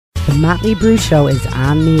The Motley Brew Show is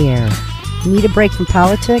on the air. Need a break from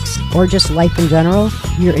politics or just life in general?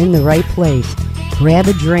 You're in the right place. Grab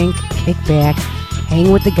a drink, kick back,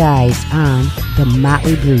 hang with the guys on The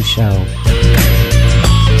Motley Brew Show.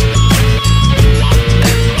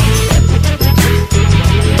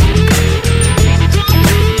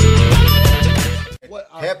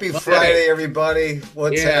 Happy Friday, everybody.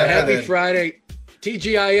 What's happening? Happy Friday.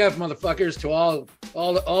 TGIF, motherfuckers, to all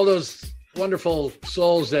those wonderful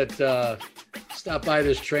souls that stop by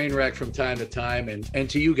this train wreck from time to time, and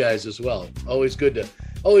to you guys as well. Always good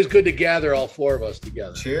to gather all four of us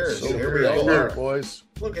together. Cheers. So here we are, boys.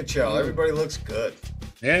 Look at y'all. Everybody looks good.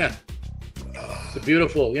 Yeah. It's a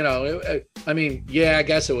beautiful, I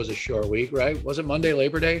guess it was a short week, right? Was it Monday,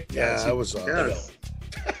 Labor Day? Yeah, I was yes.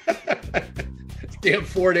 Damn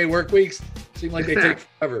 4-day work weeks seem like they take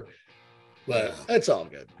forever, but it's all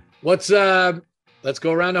good. Let's go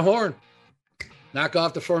around the horn, knock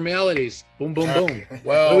off the formalities. Boom, boom, boom.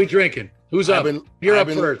 Well, what are we drinking? Who's up? You're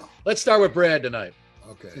up first. Let's start with Brad tonight.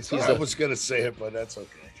 Okay. I was gonna say it, but that's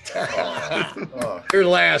okay. You're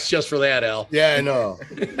last just for that, Al. Yeah, I know.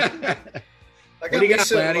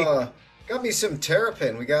 Got me some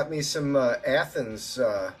Terrapin. We got me some Athens.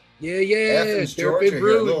 Athens, Terrapin Georgia.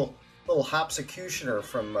 Brew. Little hopsecutioner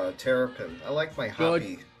from Terrapin. I like my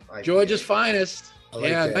hoppy. Georgia's finest.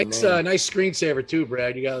 Like that, nice screensaver too,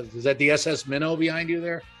 Brad. Is that the SS Minnow behind you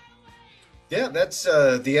there? Yeah, that's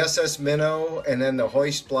the SS Minnow, and then the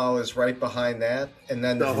Hoistblau is right behind that, and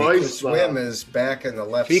then the Feker Swim is back in the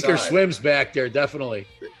left side. Feker Swim's back there, definitely.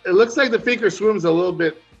 It looks like the Feker Swim's a little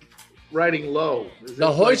bit riding low.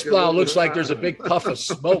 The Hoistblau looks like there's a big puff of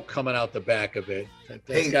smoke coming out the back of it.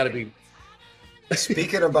 That's got to be.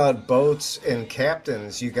 Speaking about boats and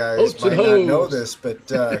captains, you guys might not know this, but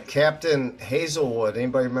Captain Hazelwood.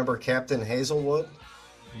 Anybody remember Captain Hazelwood?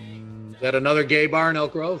 Is that another gay bar in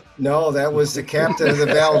Elk Grove? No, that was the captain of the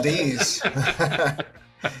Valdez.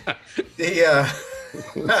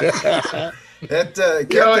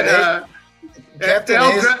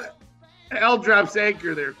 Al drops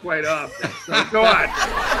anchor there quite often. So go on.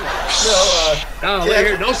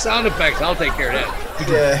 No sound effects. I'll take care of that.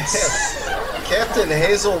 Yeah. Captain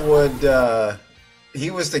Hazelwood, he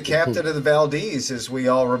was the captain of the Valdez, as we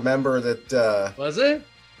all remember that. Was it?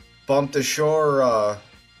 Bumped ashore.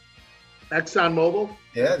 Exxon Mobil?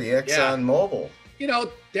 Yeah, the Exxon Mobil.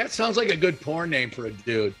 That sounds like a good porn name for a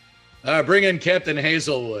dude. Bring in Captain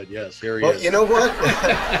Hazelwood. Yes, here he is. You know what?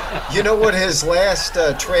 You know what his last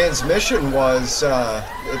transmission was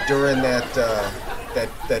during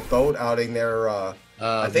that boat outing there? I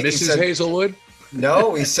think Mrs. he said, Hazelwood?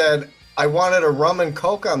 No, he said, I wanted a rum and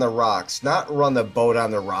coke on the rocks, not run the boat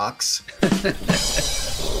on the rocks.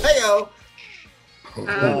 Hey-o.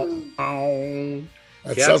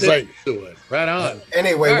 That sounds like right on.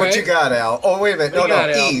 Anyway, what you got, Al? Oh, wait a minute. No,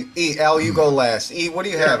 Al, you go last. E, what do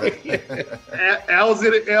you have? Al's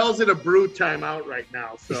in a brew timeout right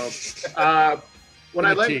now. So, what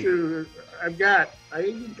I'd like to, I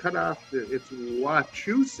even cut off it's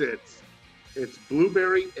Wachusett. It's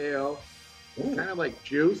blueberry ale, kind of like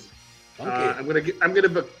juice. I'm gonna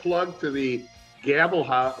give a plug to the Gabble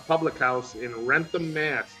Public House in Rentham,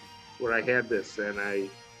 Mass, where I had this, and I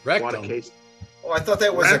bought a case. Oh, I thought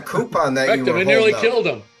that was a coupon that you were holding nearly up. Killed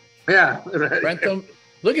him. Yeah. Rentham.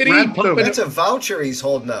 Look at E pumping. That's a voucher he's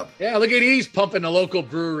holding up. Yeah, look at E's pumping the local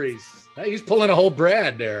breweries. He's pulling a whole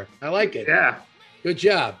Brad there. I like it. Yeah. Good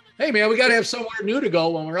job. Hey, man, we got to have somewhere new to go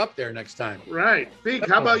when we're up there next time. Right. Big,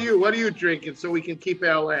 how about you? What are you drinking so we can keep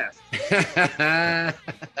Al last?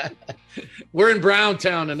 We're in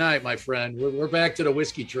Browntown tonight, my friend. We're back to the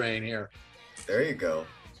whiskey train here. There you go.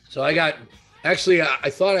 So I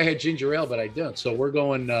thought I had ginger ale, but I didn't. So we're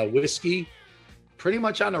going whiskey, pretty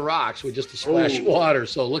much on the rocks with just a splash of water.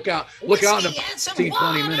 So look out in the 15,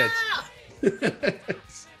 20 minutes.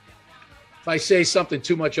 If I say something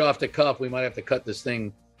too much off the cuff, we might have to cut this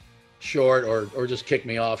thing short or just kick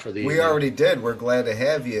me off for the We already did. We're glad to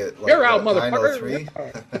have you. You're out,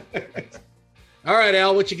 motherfucker. All right,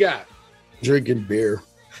 Al, what you got? Drinking beer.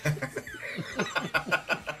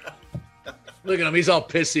 Look at him. He's all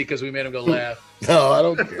pissy because we made him go laugh. No, I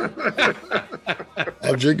don't care.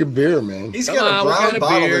 I'm drinking beer, man. He's got a brown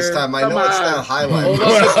bottle this time. I know it's not highlighted.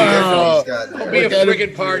 Don't be a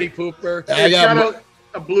friggin' party pooper. It's got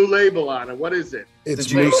a blue label on it. What is it?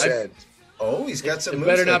 It's Moosehead. Oh, he's got some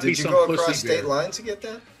better not be Did you some go pussy across beer. state lines to get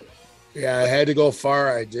that? Yeah, I had to go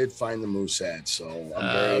far. I did find the Moosehead, so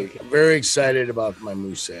I'm very excited about my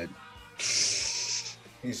Moosehead. He's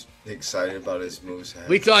excited about his Moosehead.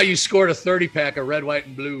 We thought you scored a 30-pack of red, white,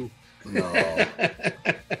 and blue. No.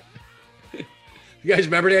 You guys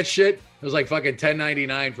remember that shit? It was like fucking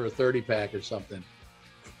 $10.99 for a 30-pack or something.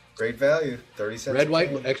 Great value, 30 cents. Red,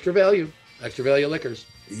 white, extra value liquors.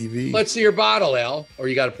 EV. Let's see your bottle, Al. Or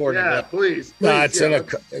you got to pour it in Yeah, a please. No, it's in a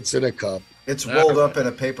cup. It's in a cup. It's rolled up in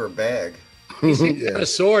a paper bag. Yeah. A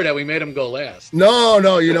sword that we made him go last.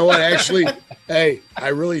 No, you know what? Actually, hey, I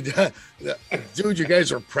really, dude, you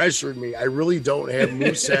guys are pressuring me. I really don't have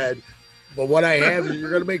Moosehead, but what I have,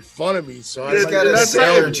 you're gonna make fun of me. So He's got a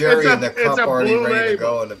Sailor Jerry in the cup already ready to label.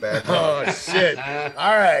 go in the back. Oh shit!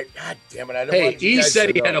 All right, God damn it! I don't. Hey, want you he guys said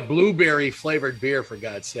to he know. had a blueberry flavored beer, for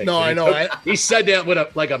God's sake. No, I know. He said that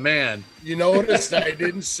with like a man. You noticed I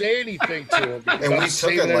didn't say anything to him because And we I'm took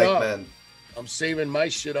saving it like up. men. I'm saving my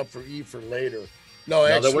shit up for E for later. No,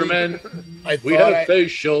 Now actually, that we're men, we thought have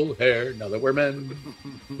facial hair. Now that we're men,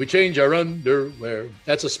 we change our underwear.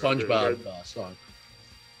 That's a SpongeBob song.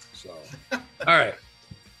 So, all right.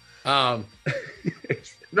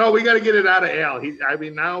 No, we got to get it out of Al.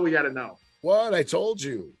 Now we got to know. what? I told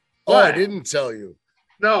you. What? Oh, I didn't tell you.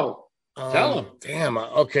 No. Tell him. Damn.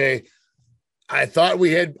 Okay. I thought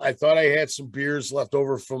I had some beers left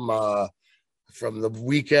over from the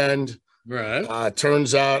weekend. Right.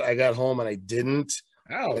 Turns out I got home and I didn't.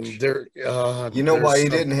 Ouch. And there, You know why you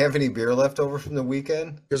didn't have any beer left over from the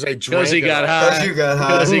weekend? Because I drank. Because he got high. Because you got high.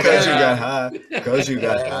 Because he Because you got got high. Because you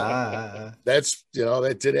got high. That's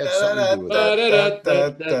that did have something to do with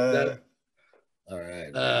that. All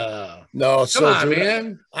right. No, so Come on, dude,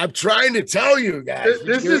 man. I'm trying to tell you guys.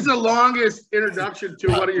 This is the longest introduction to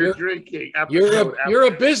what are you drinking episode. You're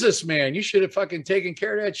a businessman. You should have fucking taken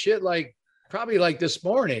care of that shit probably this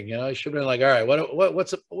morning. You know, I should have been like, all right,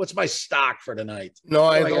 what's my stock for tonight? No,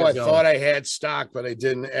 I Where know. I going? thought I had stock, but I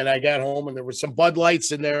didn't. And I got home and there were some Bud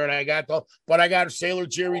Lights in there, and I got a Sailor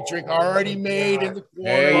Jerry drink already made in the corner.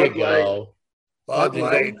 There you go. Bud Bud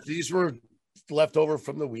Light. These were left over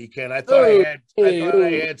from the weekend. I thought I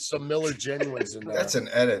had some Miller Genuines in there. That's an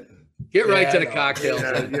edit. Get right Yeah, to the I know. cocktails.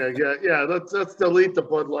 Yeah. Let's delete the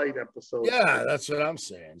Bud Light episode. Yeah, that's what I'm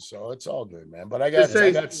saying. So it's all good, man. But I got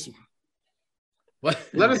some. What?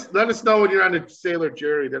 Let us know when you're on the Sailor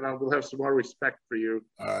Jerry, then we'll have some more respect for you.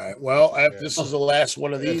 All right. Well, this is the last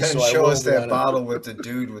one of And these. then So show I us will that bottle with the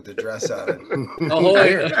dude with the dress on it.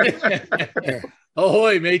 Ahoy.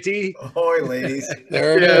 Ahoy, matey. Ahoy, ladies.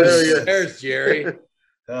 There it Yeah, is. There's Jerry.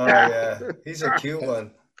 Oh, yeah. He's a cute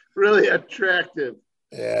one. Really attractive.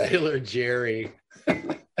 Yeah. Sailor Jerry.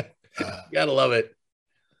 Gotta love it.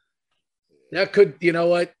 That could, you know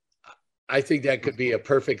what? I think that could be a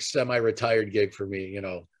perfect semi-retired gig for me,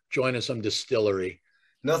 joining some distillery.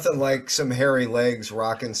 Nothing like some hairy legs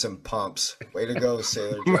rocking some pumps. Way to go,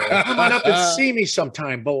 Sailor Jerry. Come on up and see me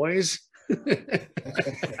sometime, boys.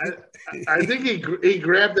 I think he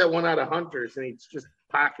grabbed that one out of Hunter's and he just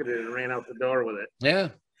pocketed it and ran out the door with it. Yeah.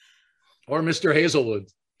 Or Mr. Hazelwood.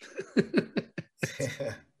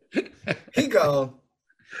 He gone.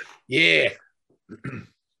 Yeah.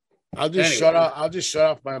 I'll just shut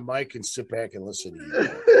off my mic and sit back and listen to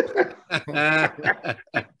you.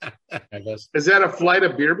 I guess. Is that a flight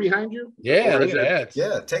of beer behind you? Yeah, Or look is at it- that.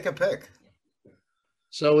 Yeah, take a pick.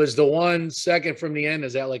 So is the one second from the end,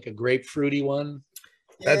 is that like a grapefruity one?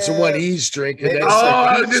 That's the one he's drinking. Maybe. That's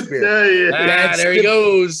I the peach just beer. tell you. There he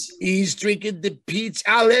goes. He's drinking the peach.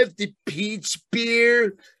 I'll have the peach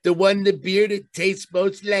beer, the beer that tastes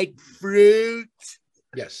most like fruit.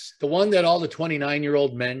 Yes, the one that all the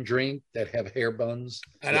 29-year-old men drink that have hair buns.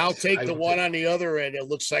 And I'll take the one on the other end. It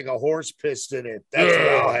looks like a horse pissed in it. That's what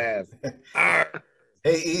I'll have.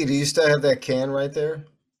 Hey, E, do you still have that can right there?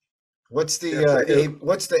 What's the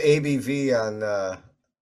what's the ABV on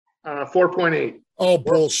 4.8. Oh,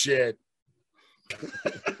 bullshit.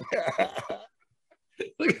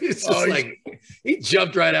 Look, it's just he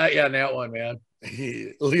jumped right at you on that one, man.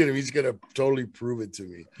 Look at him. He's going to totally prove it to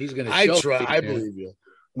me. He's going to I show try. me, I man. believe you.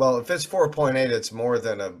 Well, if it's 4.8, it's more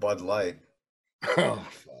than a Bud Light. Oh,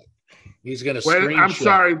 fuck. He's going to Well, screenshot. I'm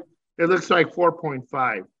sorry. It looks like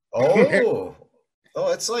 4.5. Oh.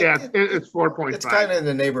 Oh, it's like It's 4.5. it's kind of in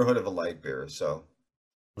the neighborhood of a light beer, so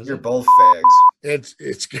Was you're it? both fags.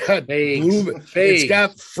 It's got Fakes. it's Fakes.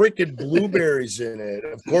 got freaking blueberries in it.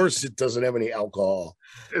 Of course, it doesn't have any alcohol.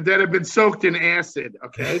 that have been soaked in acid.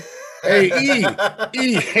 Okay. Hey,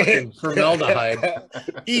 E, Formaldehyde.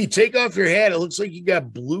 E, take off your hat. It looks like you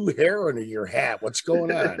got blue hair under your hat. What's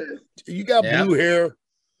going on? You got Yeah. blue hair,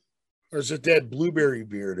 or is it that blueberry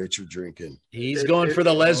beer that you're drinking? He's going for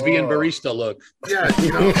the lesbian barista look. Yeah.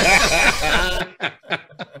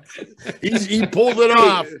 He pulled it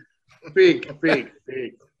off. Big.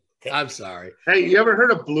 I'm sorry. Hey, you ever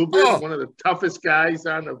heard of Bluebeard? Oh. One of the toughest guys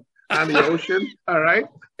on the on the ocean. All right.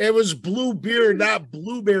 It was blue beard, not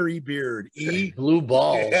blueberry beard. Blue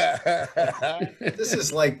balls. This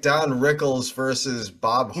is like Don Rickles versus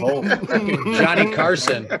Bob Hope. Johnny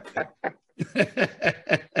Carson.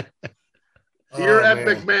 You're Ed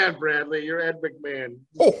McMahon, Bradley. You're Ed McMahon.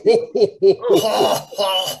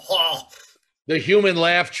 The human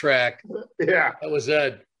laugh track. Yeah. That was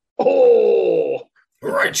Ed. Oh.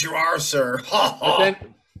 Right you are, sir.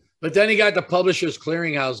 But then he got the Publishers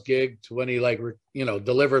Clearinghouse gig to when he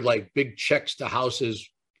delivered like big checks to houses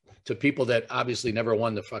to people that obviously never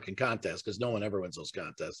won the fucking contest because no one ever wins those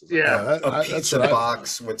contests. Yeah. A pizza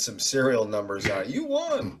box with some serial numbers on it. You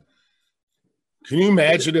won. Can you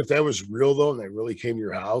imagine if that was real though and they really came to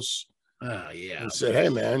your house? Oh yeah. And said, hey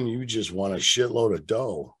man, you just won a shitload of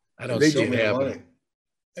dough. I don't see it happening.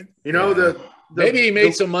 You know, maybe he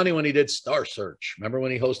made some money when he did Star Search. Remember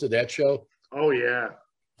when he hosted that show? Oh yeah.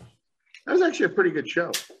 That was actually a pretty good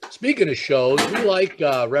show. Speaking of shows, we like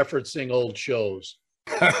referencing old shows.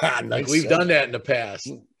 Like we've done that in the past.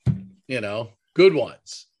 Good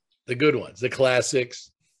ones. The good ones. The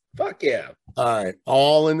classics. Fuck yeah. All right.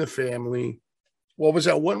 All in the Family. What was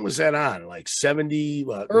that? When was that on? Like 70?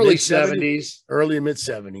 Early 70s. Early mid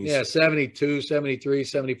 70s. Yeah, 72, 73,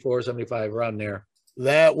 74, 75, around there.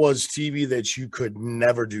 That was TV that you could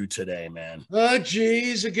never do today, man. Oh,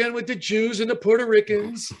 geez, again with the Jews and the Puerto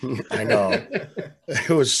Ricans. I know. It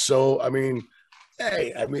was so,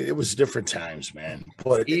 it was different times, man.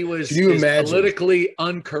 But he was can you imagine? Politically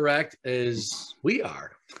incorrect as we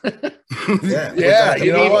are. Yeah.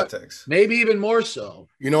 You know what? Maybe even more so.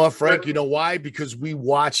 You know what, Frank? You know why? Because we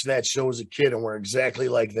watched that show as a kid and we're exactly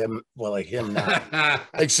like them, like him now.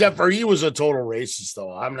 Except for he was a total racist,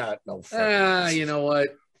 though. I'm not you know what?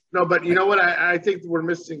 No, but you know what? I think we're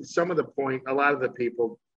missing some of the point. A lot of the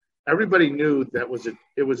people, everybody knew that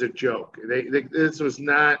it was a joke. This was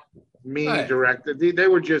not mean directed. They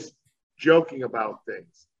were just joking about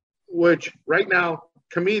things, which right now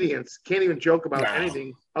comedians can't even joke about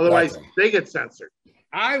anything. Otherwise, they get censored.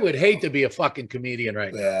 I would hate to be a fucking comedian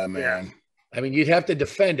right now. Yeah, man. I mean, you'd have to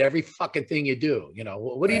defend every fucking thing you do.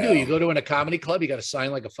 What do you do? You go to a comedy club, you got to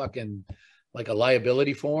sign like a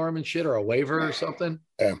liability form and shit or a waiver or something.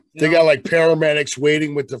 Yeah. They got like paramedics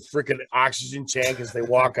waiting with the freaking oxygen tank as they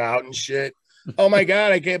walk out and shit. Oh my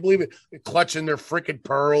God, I can't believe it. They're clutching their freaking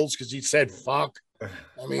pearls because he said fuck. I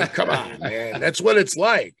mean, come on, man. That's what it's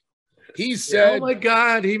like. He said, oh my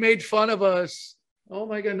God, he made fun of us. Oh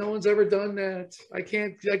my God, no one's ever done that. I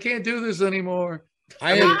can't do this anymore.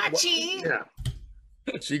 Yeah.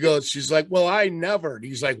 She's like, well, I never. And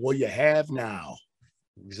he's like, well, you have now.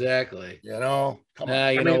 Exactly. Come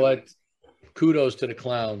on. You know what? Kudos to the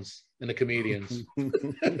clowns and the comedians.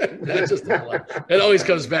 It always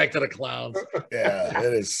comes back to the clowns. Yeah,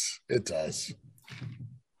 it is. It does.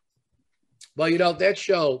 Well, that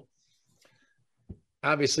show,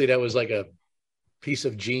 obviously that was like a piece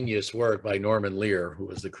of genius work by Norman Lear, who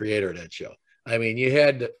was the creator of that show. I mean, you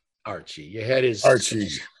had Archie, you had his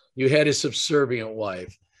subservient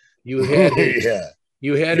wife, you had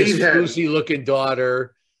his juicy looking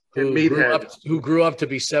daughter who grew up to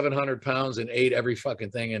be 700 pounds and ate every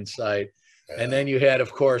fucking thing in sight. Yeah. And then you had,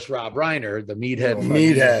 of course, Rob Reiner, the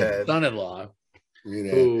meathead son-in-law,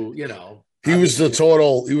 who, he was the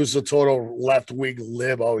total left-wing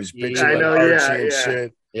lib, always bitching about Archie and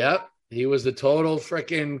shit. Yep. He was the total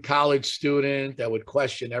freaking college student that would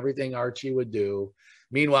question everything Archie would do.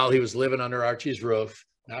 Meanwhile, he was living under Archie's roof,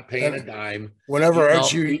 not paying a dime. Whenever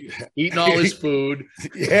eating all his food.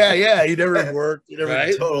 Yeah. He never worked. He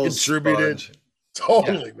never contributed. Sponge.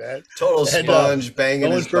 Totally, man. Total sponge, banging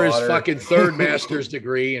going his for daughter. his fucking third master's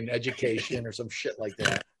degree in education or some shit like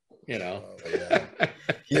that. You know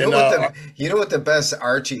what the best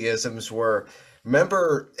Archie-isms were?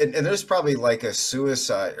 Remember, and there's probably like a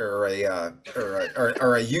suicide or a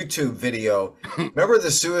YouTube video. Remember the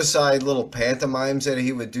suicide little pantomimes that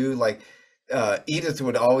he would do? Like Edith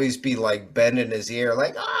would always be like bending his ear,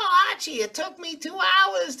 like, "Oh, Archie, it took me 2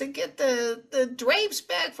 hours to get the drapes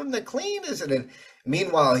back from the cleaners," and then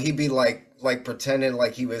meanwhile he'd be like pretending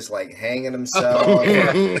like he was like hanging himself, or,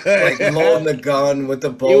 like loading the gun with the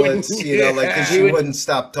bullets, because he wouldn't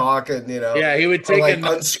stop talking, Yeah, he would take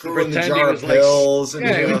unscrewing the jar of pills, and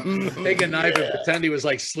he would take a knife and pretend he was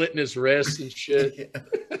like slitting his wrists and shit.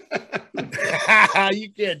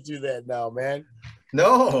 You can't do that now, man.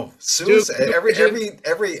 No, suicide.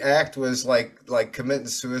 Every act was like committing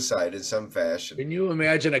suicide in some fashion. Can you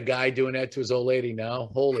imagine a guy doing that to his old lady now?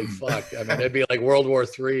 Holy fuck! I mean, that'd be like World War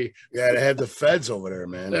III. Yeah, to have the feds over there,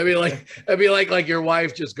 man. That'd be like your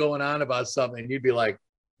wife just going on about something. You'd be like,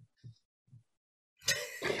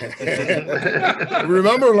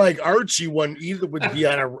 Remember, like Archie, when either would be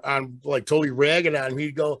on like totally ragging on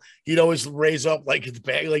him, he'd always raise up like his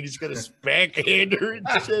back, like he's gonna backhand her and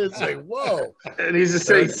shit. It's like, whoa. And he's just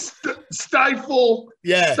saying, stifle,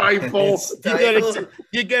 yeah, stifle.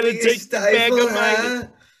 You gotta take the back of my.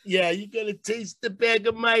 Yeah, you gotta taste the back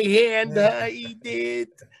of my hand, huh? He did.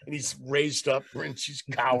 And he's raised up and she's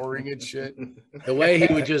cowering and shit. The way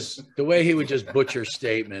he would just butcher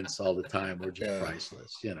statements all the time were just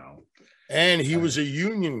priceless, you know. And he was a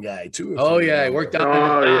union guy too. Oh yeah, he worked down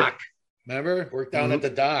at the dock. Remember? Worked down at the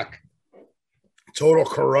dock. Total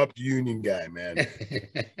corrupt union guy, man.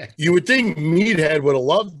 You would think Meathead would have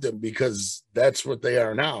loved him because that's what they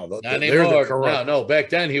are now. Not anymore. No, back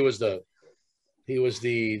then he was the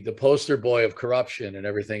poster boy of corruption and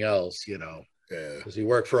everything else, you know. Yeah, because he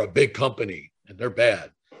worked for a big company and they're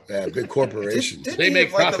bad. Yeah, big corporations. They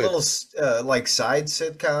make like profit. A little like side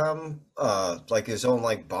sitcom, like his own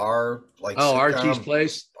like bar, like Archie's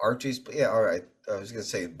Place. Yeah, all right. I was gonna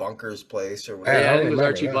say Bunker's Place or whatever. Yeah, it was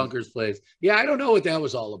Archie Bunker's Place. Yeah, I don't know what that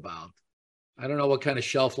was all about. I don't know what kind of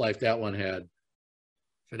shelf life that one had.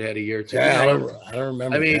 If it had a year or two. Yeah, I don't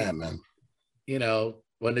remember. I mean, that, man. You know,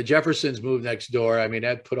 when the Jeffersons moved next door, I mean,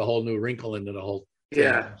 that put a whole new wrinkle into the whole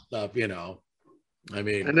stuff, you know. I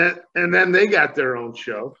mean, and then they got their own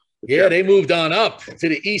show. Yeah, they moved on up to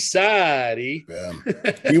the east side. Yeah.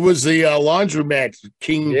 He was the laundromat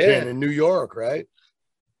kingpin in New York, right?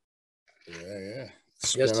 Yeah.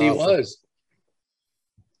 Yes, he was.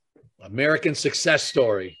 American success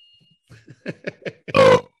story.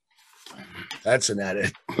 That's an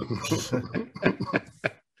edit.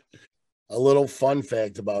 A little fun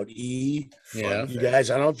fact about E. Yeah. You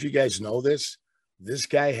guys, I don't know if you guys know this. This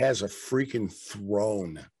guy has a freaking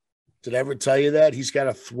throne. Did I ever tell you that? He's got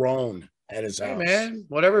a throne at his house. Hey, man,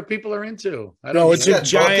 whatever people are into. It's a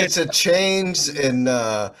giant. It's a chains and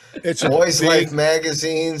it's Boys Life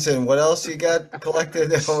magazines and what else you got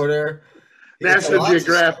collected over there? National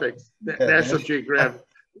Geographic. National Geographic.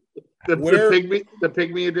 The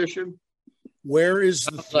Pygmy edition. Where is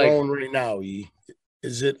the throne right now, E?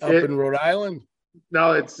 Is it up in Rhode Island?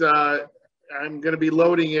 No, it's. I'm going to be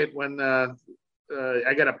loading it when I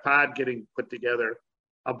got a pod getting put together.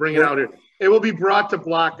 I'll bring it out here. It will be brought to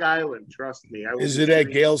Block Island. Trust me. Is it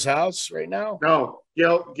at Gail's house right now? No,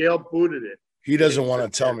 Gail booted it. He doesn't want to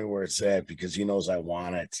tell me where it's at because he knows I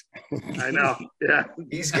want it. I know. Yeah.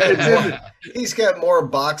 He's got more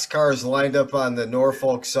boxcars lined up on the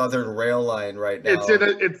Norfolk Southern rail line right now.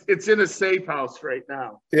 It's in a safe house right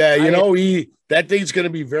now. Yeah, that thing's going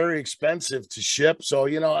to be very expensive to ship. So,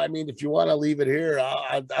 I mean, if you want to leave it here,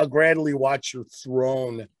 I'll gladly watch your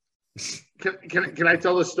throne. Can I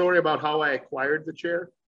tell the story about how I acquired the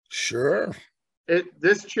chair? Sure.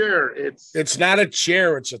 This chair, it's not a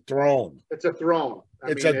chair, it's a throne. It's a throne.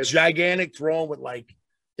 It's a gigantic throne with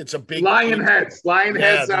it's a big lion heads on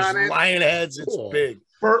it. Lion heads, it's big.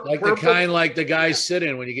 The kind like the guys sit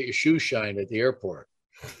in when you get your shoes shined at the airport.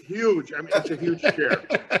 Huge. I mean, it's a huge chair.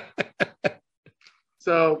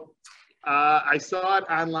 So I saw it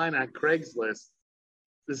online on Craigslist.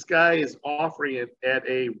 This guy is offering it at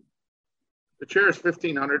the chair is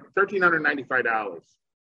 $1,395.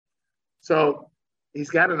 So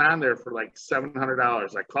he's got it on there for like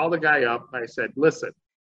 $700. I called the guy up. I said, listen,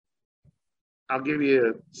 I'll give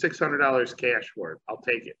you $600 cash for it. I'll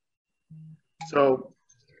take it. So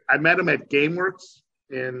I met him at GameWorks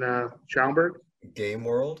in Schaumburg. Game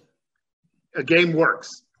World?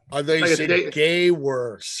 GameWorks. Oh, they say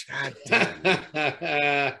GayWorks. God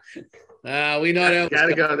damn. We know that.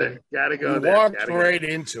 Gotta go there. Walked right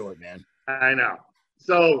into it, man. I know.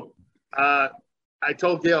 So I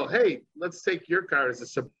told Gail, hey, let's take your car as a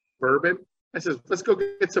Suburban. I said, let's go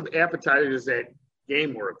get some appetizers at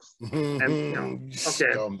GameWorks. And,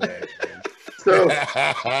 okay. So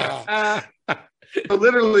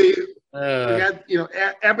literally, we got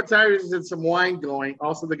appetizers and some wine going.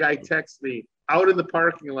 Also, the guy texts me out in the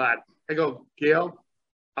parking lot. I go, Gail,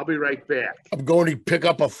 I'll be right back. I'm going to pick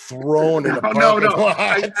up a throne in the parking lot.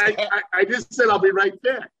 I just said I'll be right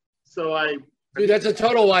back. So Dude, that's a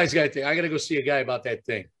total wise guy thing. I got to go see a guy about that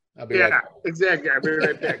thing. Exactly. I'll be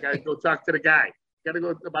right back. I go talk to the guy. Got to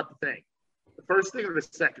go about the thing. The first thing or the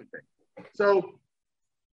second thing. So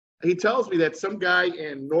he tells me that some guy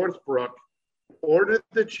in Northbrook ordered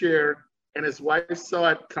the chair and his wife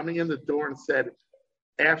saw it coming in the door and said,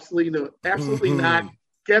 absolutely not.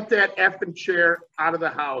 Get that effing chair out of the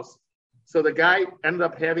house. So the guy ended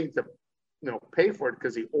up having to, pay for it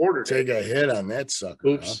because he ordered Take a hit on that sucker.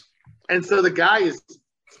 Oops. Huh? And so the guy is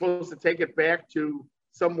supposed to take it back to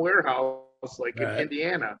some warehouse like in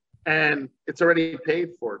Indiana, and it's already paid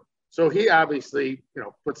for. So he obviously,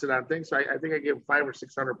 puts it on things. So I think I gave him $500 or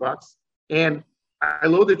 $600, and I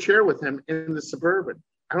load the chair with him in the Suburban.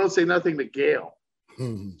 I don't say nothing to Gail.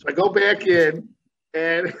 So I go back in,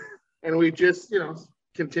 and we just,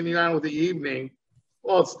 continue on with the evening.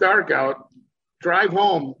 Well, it's dark out. Drive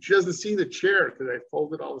home. She doesn't see the chair because I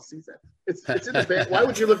folded all the seats. It's in the back. Why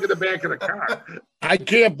would you look at the back of the car? I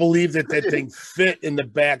can't believe that thing fit in the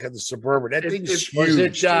back of the Suburban. That thing's huge. Was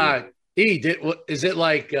it is it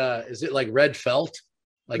like red felt?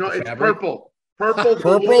 Like no, it's fabric? purple. Purple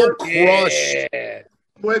crushed. Yeah.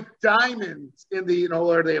 With diamonds in the,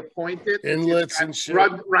 where they appointed inlets and shit.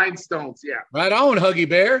 Rhinestones, yeah. Right on, Huggy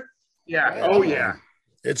Bear. Yeah. Oh, yeah.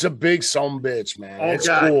 It's a big sumbitch, man. Oh, it's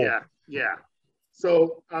God, cool. yeah.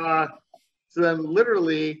 So then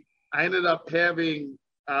literally I ended up having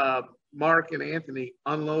Mark and Anthony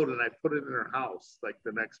unload, and I put it in her house like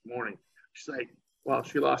the next morning. She's like, well,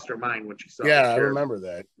 she lost her mind when she saw it. Yeah, I remember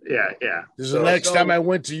that. Yeah. Because the next time I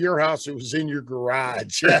went to your house, it was in your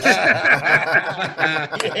garage. Yeah,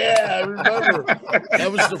 I remember.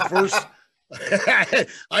 That was the first.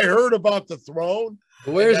 I heard about the throne.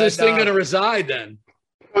 Where's this thing going to reside then?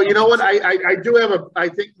 Well, you know what? I do have I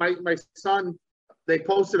think my son, they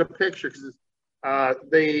posted a picture because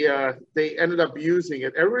they ended up using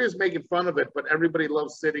it. Everybody was making fun of it, but everybody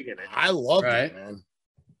loves sitting in it. I love it, man.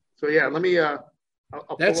 So yeah, let me.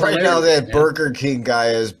 That's right now that Burger King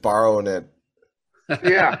guy is borrowing it.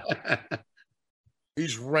 Yeah,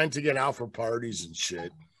 he's renting it out for parties and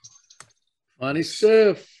shit. Funny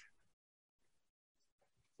stuff.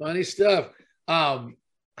 How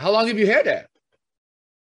long have you had that?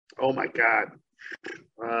 Oh my God.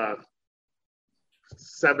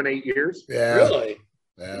 7-8 years. Yeah. Really?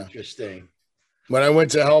 Yeah. Interesting. When I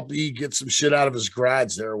went to help E get some shit out of his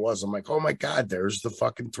garage, there it was. I'm like, oh my God, there's the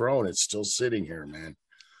fucking throne. It's still sitting here, man.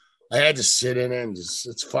 I had to sit in it and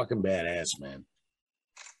it's fucking badass, man.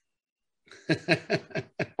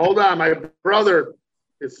 Hold on. My brother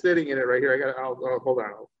is sitting in it right here. I'll hold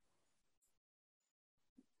on.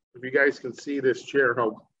 If you guys can see this chair,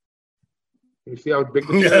 you see how big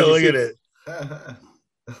the chair is? Yeah, look at it.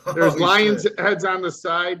 There's lions' heads on the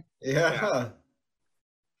side. Yeah.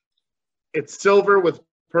 It's silver with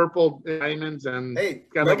purple diamonds and. Hey,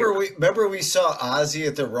 remember we saw Ozzy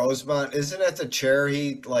at the Rosemont? Isn't that the chair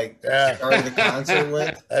he started the concert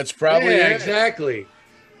with? That's probably it. Exactly.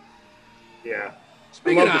 Yeah.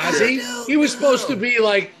 Speaking of Ozzy, he was supposed to be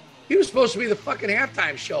the fucking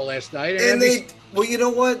halftime show last night, and well, you know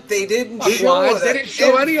what? They didn't show it. They didn't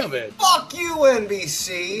show any of it. Fuck you,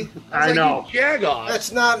 NBC. I know. Jag off.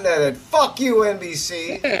 That's not netted. Fuck you,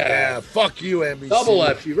 NBC. Yeah, fuck you, NBC. Double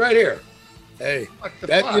F you right here. Hey,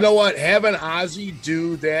 you know what? Having Ozzy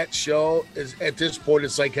do that show is at this point,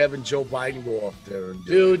 it's like having Joe Biden go up there and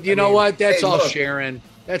do Dude, you know what? That's all Sharon.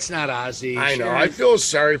 That's not Ozzy. I know. Sharon, I feel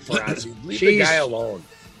sorry for Ozzy. Leave the guy alone.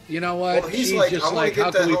 You know what? Well, he's she's like, just like,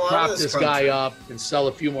 how can we prop this guy up and sell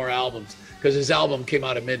a few more albums? Because his album came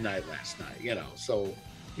out at midnight last night, So,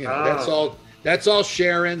 that's all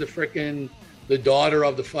Sharon, the daughter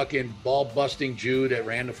of the fucking ball-busting Jew that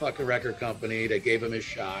ran the fucking record company that gave him his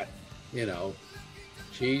shot,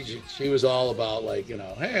 She was all about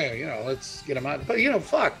hey, let's get him out. But,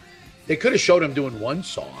 fuck. They could have showed him doing one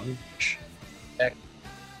song.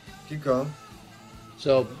 Keep going.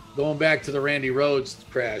 So going back to the Randy Rhoads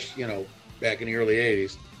crash, back in the early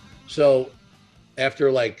 80s. So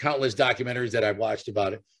after countless documentaries that I've watched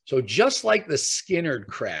about it. So just like the Skynyrd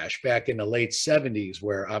crash back in the late 70s,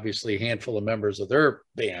 where obviously a handful of members of their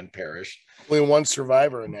band perished. Only one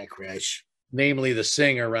survivor in that crash. Namely the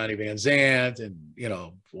singer, Ronnie Van Zant, and,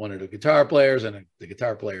 one of the guitar players and the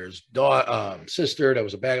guitar player's sister that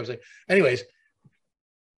was a backup singer. Anyways,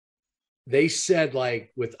 they said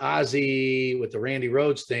with Ozzy, with the Randy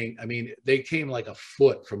Rhoads thing, I mean, they came a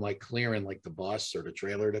foot from clearing the bus or the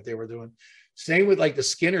trailer that they were doing. Same with the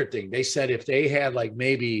Skynyrd thing. They said if they had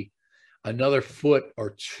maybe another foot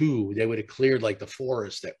or two, they would have cleared the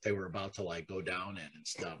forest that they were about to go down in and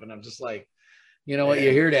stuff. And I'm just what, you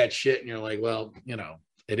hear that shit and you're well,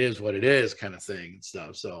 it is what it is kind of thing and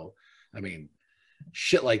stuff. So, I mean,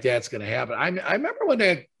 shit like that's going to happen. I remember when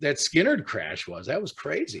that Skynyrd crash was. That was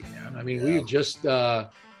crazy, man. I mean, we had just, I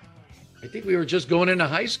think we were just going into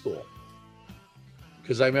high school.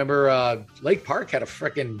 Because I remember Lake Park had a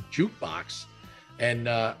freaking jukebox. And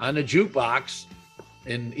on the jukebox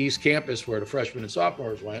in East Campus, where the freshmen and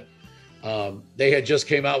sophomores went, they had just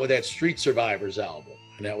came out with that Street Survivors album.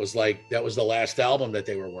 And that was the last album that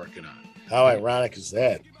they were working on. How ironic is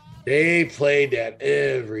that? They played that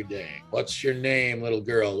every day. What's your name, little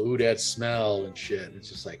girl? Ooh, that smell and shit. It's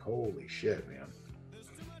just holy shit, man.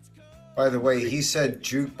 By the way, he said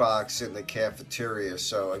jukebox in the cafeteria.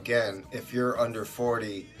 So again, if you're under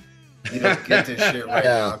 40, you don't get this shit right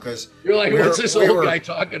now because you're like, what's this old guy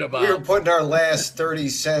talking about? We were putting our last 30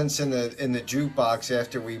 cents in the jukebox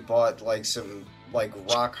after we bought like some like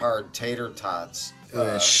rock hard tater tots,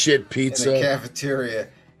 shit pizza in the cafeteria,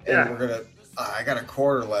 and we're gonna. I got a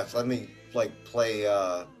quarter left. Let me like play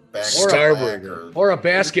back or a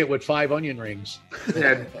basket with 5 onion rings.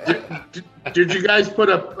 Yeah. Did you guys put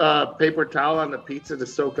a paper towel on the pizza to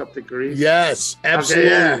soak up the grease? Yes,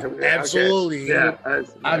 absolutely, okay, absolutely. Okay.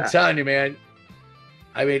 I'm telling you, man.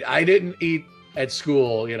 I mean, I didn't eat at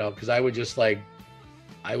school, because I would just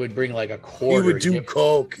I would bring like a quarter. He would do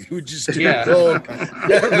coke. He would just do coke.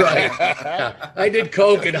 Right. Yeah. I did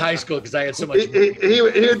coke in high school because I had so much. He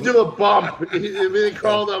would do a bump. They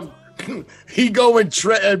called him. He'd go in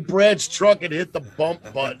Brad's truck and hit the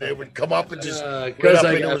bump button. It would come up and just. Because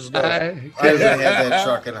I didn't have that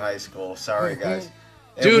truck in high school. Sorry, guys.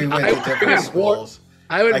 Dude, we went to different schools.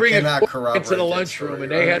 I would bring it into the lunchroom,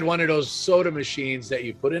 and they had one of those soda machines that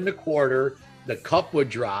you put in the quarter. The cup would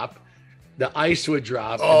drop. The ice would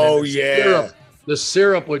drop. Oh, the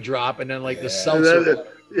syrup would drop, and then the seltzer.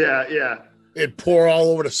 Yeah. It'd pour all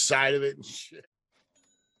over the side of it and shit.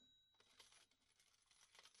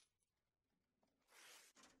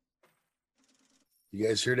 You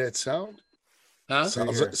guys hear that sound? Huh?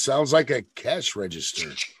 Sounds like a cash register.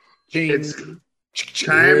 It's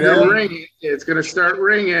time to ring. It's going to start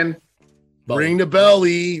ringing. Ring the bell,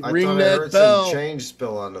 E. Ring that bell. Some change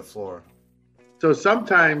spill on the floor. So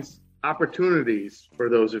sometimes opportunities for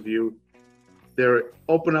those of you, they're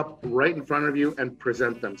open up right in front of you and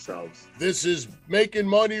present themselves. This is Making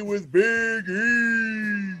Money with Big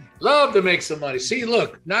E. Love to make some money. See,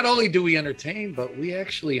 look, not only do we entertain, but we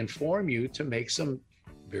actually inform you to make some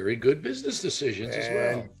very good business decisions as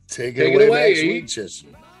well. Take it away, E.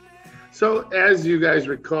 So as you guys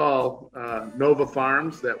recall, Nova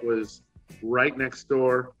Farms, that was right next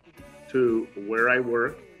door to where I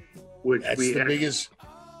work, which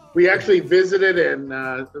we actually visited, and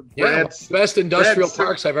Brad's best industrial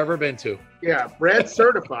parks I've ever been to. Yeah, Brad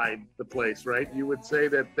certified the place, right? You would say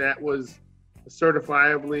that was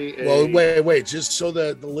certifiably. Well, wait, just so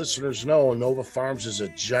that the listeners know, Nova Farms is a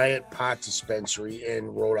giant pot dispensary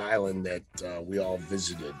in Rhode Island that we all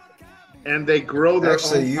visited. And they grow their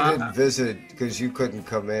Actually, own you pot. didn't visit because you couldn't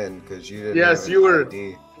come in because you didn't. Yes, have you were.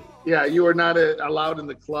 ID. Yeah, you were not allowed in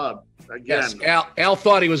the club. Again. Yes, Al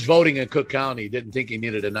thought he was voting in Cook County. Didn't think he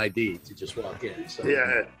needed an ID to just walk in. So.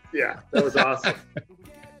 Yeah, that was awesome.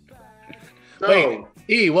 So, wait,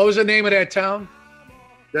 E, what was the name of that town?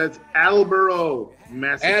 That's Attleboro,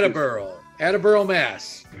 Massachusetts. Attleboro,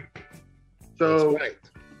 Mass. So,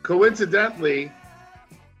 coincidentally,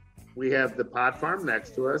 we have the pot farm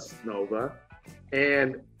next to us, Nova,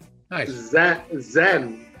 and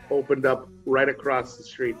Zen opened up right across the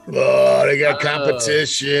street. Oh, they got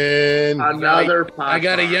competition. Another pot I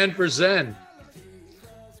got farm. a yen for Zen.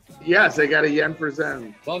 Yes, I got a yen for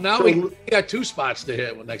Zen. Well, now we got 2 spots to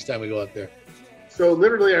hit next time we go out there. So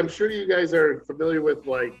literally, I'm sure you guys are familiar with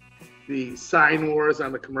the sign wars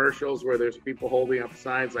on the commercials where there's people holding up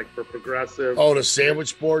signs for Progressive. Oh, the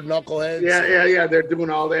sandwich board knuckleheads? Yeah. They're doing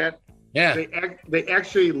all that. Yeah. They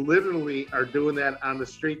actually literally are doing that on the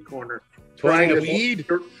street corner. Trying to weed?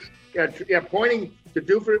 Pointing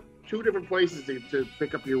to 2 different places to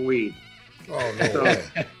pick up your weed. Oh, no way.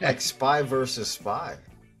 Like spy versus spy.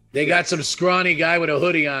 They got some scrawny guy with a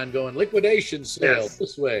hoodie on going, liquidation sale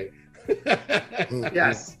this way.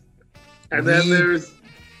 Yes. And then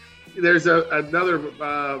there's another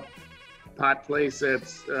pot place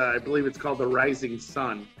that's I believe it's called the Rising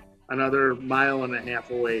Sun, another 1.5 miles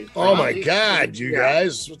away. Oh my God, you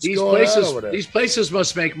guys! What's going on over there? These places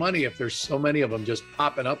must make money if there's so many of them just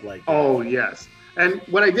popping up like that. Oh yes. And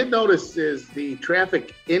what I did notice is the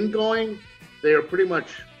traffic ingoing, they are pretty much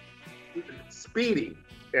speeding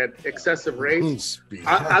at excessive rates.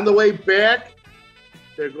 On the way back,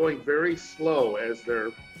 they're going very slow as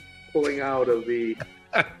they're pulling out of the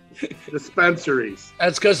dispensaries.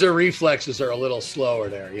 That's because their reflexes are a little slower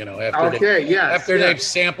there, after they've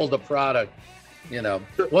sampled the product.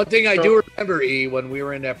 One thing I do remember, E, when we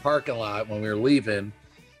were in that parking lot, when we were leaving,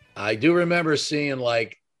 I do remember seeing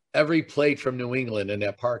every plate from New England in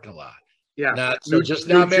that parking lot. Yeah. Not New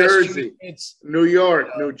Jersey, New York,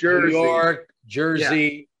 New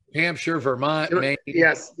Jersey, Hampshire, Vermont, Maine.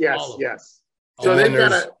 Yes. So they've got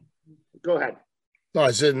to go ahead. No,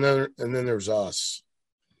 I said, and then there's us.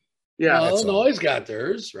 Yeah, well, Illinois got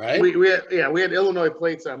theirs, right? We had Illinois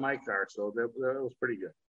plates on my car, so that was pretty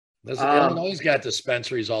good. Illinois got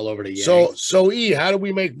dispensaries all over the Yanks. So E, how do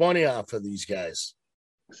we make money off of these guys?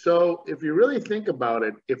 So if you really think about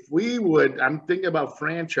it, if we would, I'm thinking about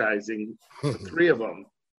franchising the three of them,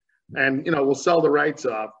 and we'll sell the rights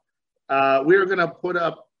off. We're going to put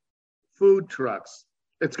up food trucks.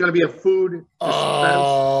 It's going to be a food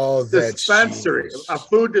dispensary, Jesus. a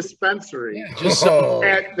food dispensary. Yeah, just sell,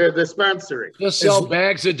 at the dispensary. just sell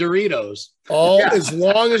bags of Doritos. As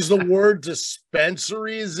long as the word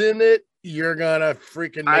dispensary is in it, you're gonna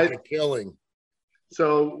freaking make a killing.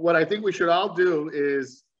 So what I think we should all do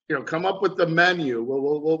is, come up with the menu.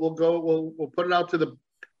 We'll put it out to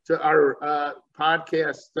our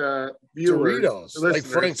podcast viewers. Doritos, like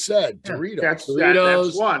Frank said, Doritos.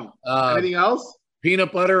 That's one. Anything else?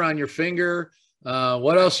 Peanut butter on your finger.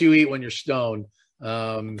 What else you eat when you're stoned?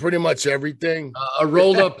 Pretty much everything. A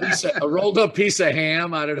rolled up piece of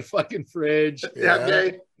ham out of the fucking fridge. Yeah.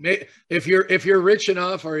 Okay. If you're rich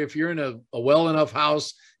enough, or if you're in a well enough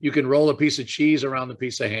house, you can roll a piece of cheese around the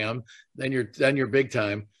piece of ham. Then you're big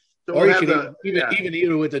time. So or you can even eat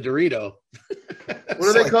it with a Dorito. What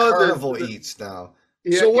do they call it? Carnival eats now.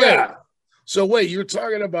 Yeah. So wait, you're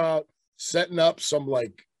talking about setting up some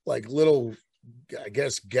like little, I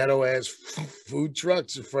guess, ghetto ass food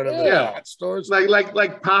trucks in front of the hot stores,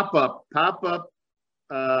 like pop up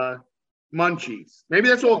munchies. Maybe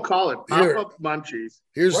that's what we'll call it. Pop up munchies.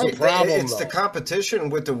 Here's the problem. It's the competition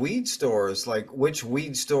with the weed stores. Like, which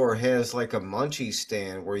weed store has like a munchie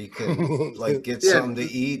stand where you can like get something to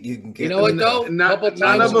eat? You can get. You know what though?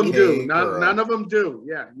 None of them do. None of them do.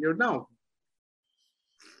 Yeah,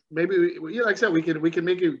 Maybe like I said, we can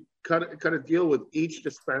make you cut a deal with each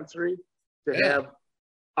dispensary to have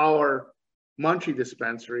our munchie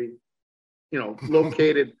dispensary,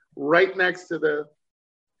 located right next to the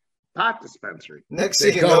pot dispensary. Next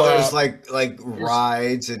thing you know, there's like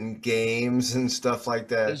rides and games and stuff like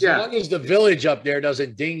that. As long as the village up there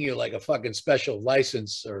doesn't ding you like a fucking special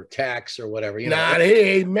license or tax or whatever.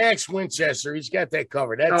 Hey, Max Winchester, he's got that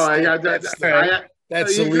covered. That's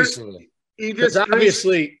the least of it. Because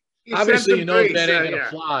obviously you know that ain't gonna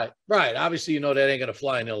fly. Right. Obviously, you know that ain't gonna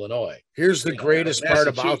fly in Illinois. Here's the greatest part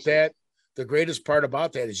about that. The greatest part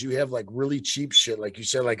about that is you have like really cheap shit, like you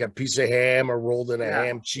said, like a piece of ham or rolled in a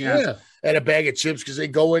ham cheese and a bag of chips, because they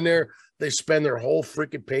go in there, they spend their whole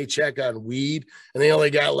freaking paycheck on weed, and they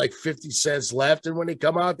only got like 50 cents left. And when they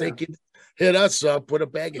come out, they can hit us up with a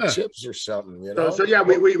bag of chips or something. So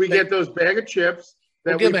we get those bag of chips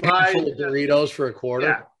that we buy. A handful of Doritos for a quarter.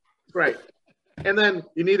 Yeah, right. And then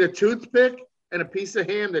you need a toothpick and a piece of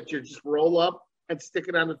ham that you just roll up and stick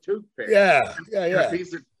it on the toothpick. Yeah. A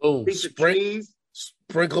piece of cheese.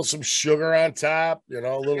 Sprinkle some sugar on top, a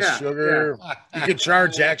little sugar. Yeah. You can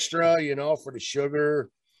charge extra, for the sugar.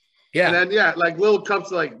 Yeah. And then, like little cups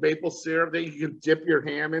of like maple syrup that you can dip your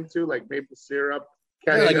ham into, like maple syrup.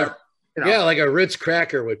 Like a Ritz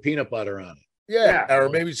cracker with peanut butter on it. Yeah. Or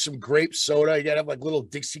maybe some grape soda. You got to have like little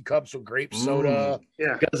Dixie cups with grape soda.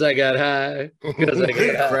 Yeah. Because I got high.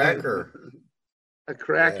 Cracker. A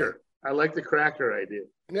cracker. I like the cracker idea.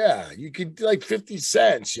 Yeah, you could like 50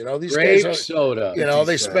 cents. These grape guys soda.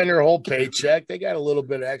 They spend their whole paycheck. They got a little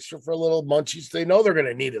bit extra for little munchies. They know they're going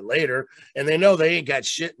to need it later, and they know they ain't got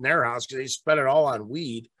shit in their house because they spent it all on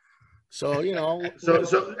weed. So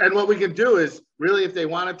So and what we can do is really, if they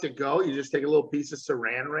want it to go, you just take a little piece of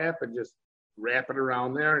Saran wrap and just wrap it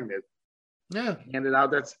around there and hand it out.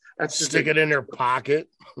 That's stick it in their pocket.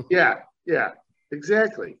 Yeah,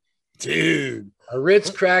 exactly. Dude, a Ritz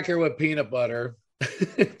cracker with peanut butter,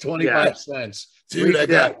 25 cents. Dude, I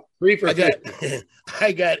got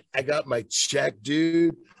my check,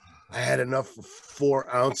 dude. I had enough for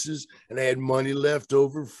 4 ounces, and I had money left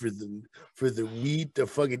over for the weed, the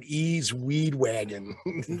fucking Ease weed wagon.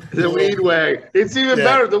 The weed wagon. It's even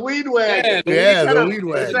better. The weed wagon. The weed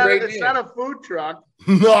wagon. It's not a food truck.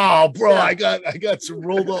 No, bro. I got some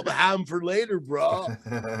rolled up ham for later, bro.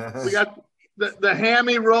 We got the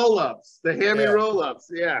hammy roll-ups.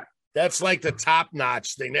 Roll-ups. Yeah. That's like the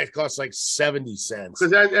top-notch thing. That costs like 70 cents.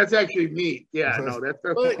 Because that's actually neat. Yeah, no, that's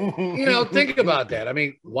think about that. I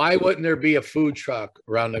mean, why wouldn't there be a food truck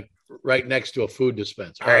right next to a food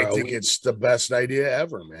dispenser? I think it's the best idea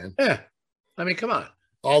ever, man. Yeah. I mean, come on.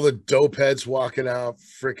 All the dope heads walking out,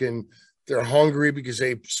 freaking, they're hungry because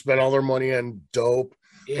they spent all their money on dope.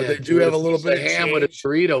 Yeah, but they do have a little bit of ham change. with a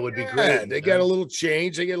Dorito would be great. They got a little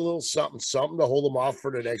change. They get a little something to hold them off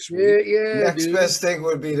for the next week. Next best thing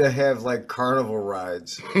would be to have like carnival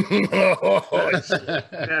rides.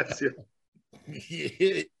 That's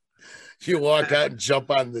it. You walk out and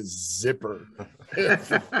jump on the zipper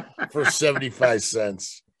for 75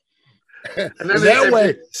 cents. And then that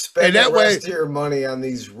way, spend the rest of your money on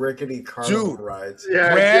these rickety carnival rides.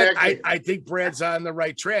 Yeah, Brad, exactly. I think Brad's on the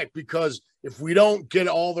right track, because if we don't get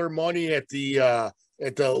all their money at the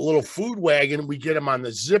little food wagon, we get them on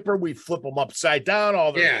the zipper. We flip them upside down.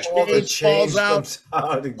 All the change falls out.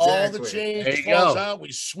 Exactly. All the change falls out.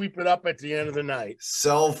 We sweep it up at the end of the night.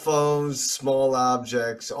 Cell phones, small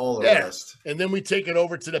objects, all the rest. And then we take it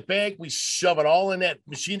over to the bank. We shove it all in that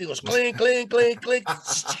machine. It goes clink, clink, clink, clink,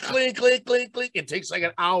 clink, clink, clink, clink. It takes like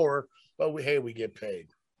an hour, but we get paid.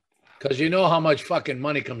 Because you know how much fucking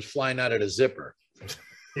money comes flying out of the zipper.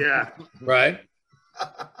 Yeah. Right?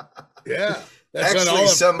 Yeah. That's actually,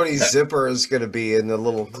 somebody's zipper is going to be in the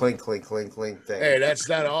little clink, clink, clink, clink thing. Hey, that's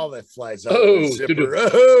not all that flies out of the zipper.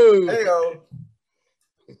 Oh.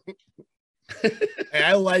 Hey,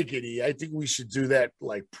 I like it, E. I think we should do that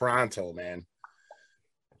like pronto, man.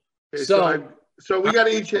 Okay, so we got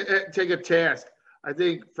to each take a task. I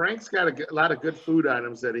think Frank's got a lot of good food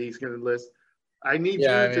items that he's going to list. I need you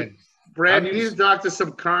to... Brad, you need to talk to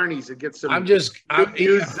some carnies and get some. I'm use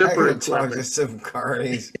zipper equipment. Talk to some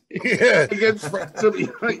carnies. Yeah, get some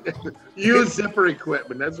use zipper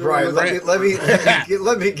equipment. That's what right. Let me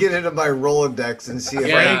get into my Rolodex and see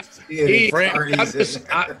if I see any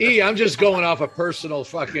carnies. I'm just going off a personal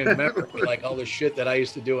fucking memory, like all the shit that I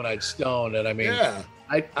used to do when I'd stoned, and I mean,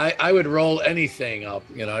 I would roll anything up.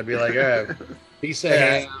 You know, I'd be like, piece of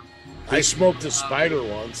ham. I smoked a spider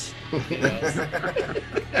once.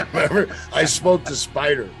 Remember? I smoked a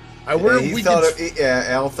spider. Al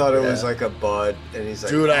thought it was like a bud, and he's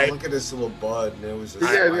like, look at this little bud, and it was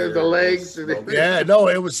the legs. No,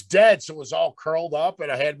 it was dead, so it was all curled up,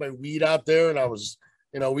 and I had my weed out there, and I was,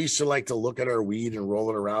 we used to like to look at our weed and roll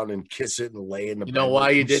it around and kiss it and lay in the. You know why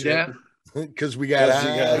you did that? Because we got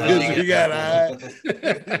high. We got high.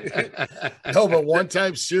 No, but one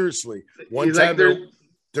time, seriously,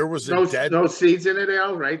 there was no seeds in it,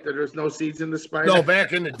 Al, right? There's no seeds in the spider? No,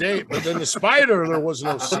 back in the day. But then the spider, there was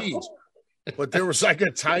no seeds. But there was like a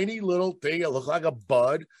tiny little thing. It looked like a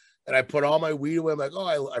bud. And I put all my weed away. I'm like,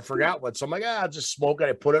 I forgot what. So I'm like, I'll just smoke it.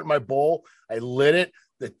 I put it in my bowl. I lit it.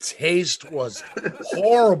 The taste was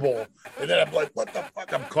horrible. And then I'm like, what the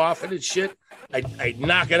fuck? I'm coughing and shit. I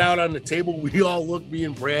knock it out on the table. We all look, me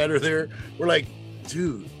and Brad are there. We're like,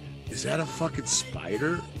 dude, is that a fucking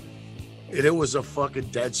spider? And it was a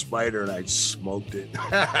fucking dead spider, and I smoked it.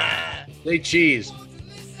 Say cheese.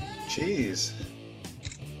 Cheese.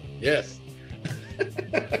 Yes.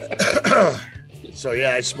 So,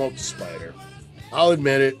 yeah, I smoked a spider. I'll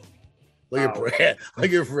admit it. Look at Brad.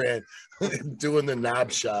 Look at Brad doing the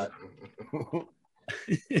knob shot.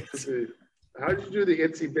 How did you do the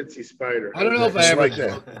itsy bitsy spider? I don't know if I ever like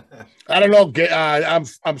that. I don't know.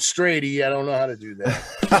 I'm straighty. I don't know how to do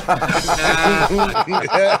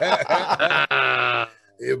that.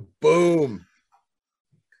 Boom.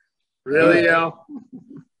 Really, Al?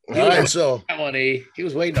 All right, so that one, he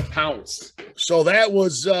was waiting to pounce. So that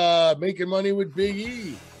was making money with Big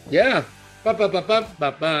E. Yeah.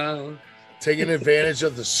 Taking advantage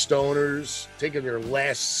of the stoners, taking their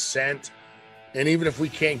last cent. And even if we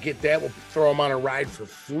can't get that, we'll throw them on a ride for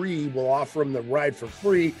free. We'll offer them the ride for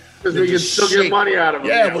free. Because we can still get money out of them.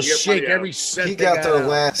 Yeah, we'll shake every cent. He got their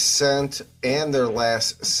last cent and their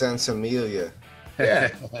last sensimelia.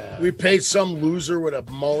 Yeah. We paid some loser with a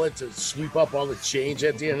mullet to sweep up all the change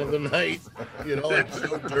at the end of the night. Like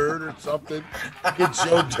Joe Dirt or something. Get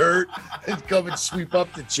Joe Dirt and come and sweep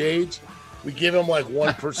up the change. We give him like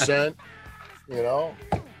 1%,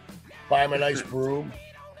 buy him a nice broom.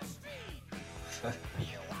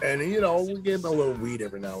 And, we give him a little weed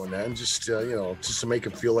every now and then, just to make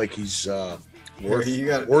him feel like he's worth you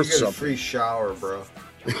got something. A free shower, bro.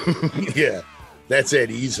 Yeah, that's at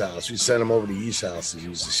E's house. We sent him over to E's house to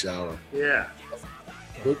use the shower. Yeah.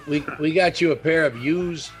 We got you a pair of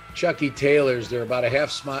used Chucky Taylors. They're about a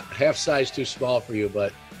half size too small for you,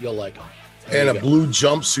 but you'll like them. And a blue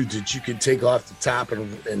jumpsuit that you can take off the top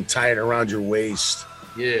and tie it around your waist.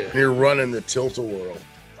 Yeah. You're running the tilt-a-whirl.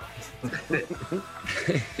 I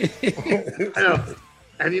know.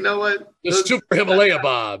 And you know what? The super Himalaya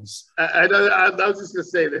bobs. I was just going to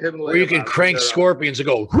say the Himalaya where you can crank scorpions and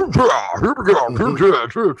go.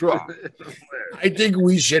 I think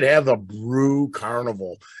we should have a brew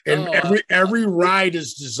carnival. And every ride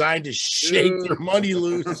is designed to shake their money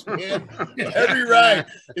loose, man. Every ride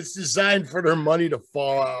is designed for their money to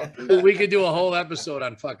fall out. We could do a whole episode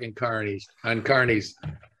on fucking carnies. And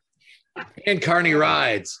carny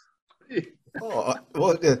rides. Oh,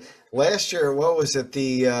 well, last year, what was it?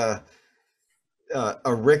 A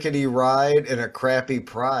rickety ride and a crappy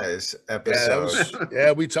prize episode.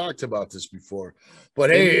 Yeah, we talked about this before. But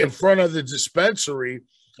hey, in front of the dispensary,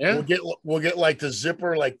 we'll get like the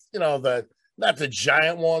zipper, like not the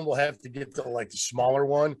giant one. We'll have to get the like the smaller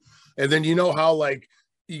one, and then how like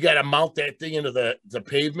you got to mount that thing into the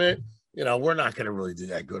pavement. You know, we're not going to really do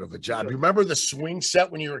that good of a job. You remember the swing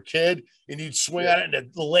set when you were a kid and you'd swing on it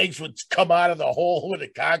and the legs would come out of the hole where the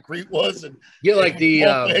concrete was and you like the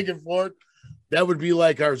back and forth? That would be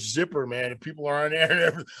like our zipper, man. If people are on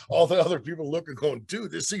there and all the other people looking going,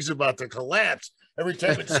 dude, this thing's about to collapse. Every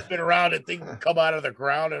time it spin around, that thing would come out of the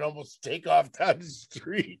ground and almost take off down the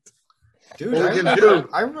street. Dude,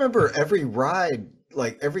 I remember every ride,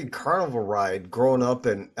 like every carnival ride growing up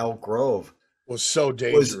in Elk Grove. Was so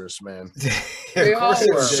dangerous, man. They all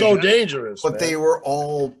were. So dangerous, but man. they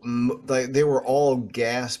were all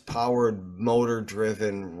gas powered, motor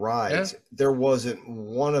driven rides. Yeah. There wasn't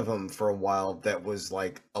one of them for a while that was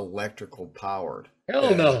like electrical powered.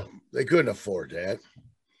 Hell no, they couldn't afford that.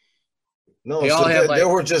 No, they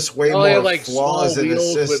were just way more had, like, flaws in the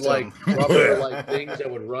system. With like rubber like things that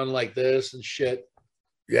would run like this and shit.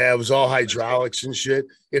 Yeah, it was all hydraulics and shit.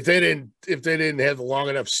 If they didn't have the long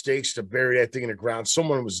enough stakes to bury that thing in the ground,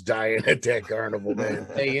 someone was dying at that carnival, man.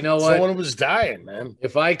 Hey, you know what? Someone was dying, man.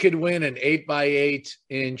 If I could win an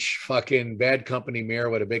 8x8-inch fucking Bad Company mirror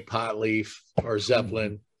with a big pot leaf or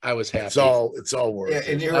Zeppelin, I was happy. It's all worth it.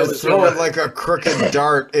 Yeah, and you were throwing like a crooked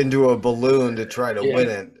dart into a balloon to try to win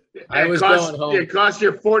it. Going home. It cost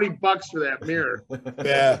you $40 for that mirror.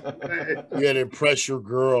 Yeah, you had to impress your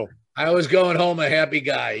girl. I was going home a happy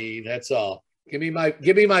guy, Eve. That's all. Give me my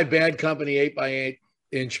Bad Company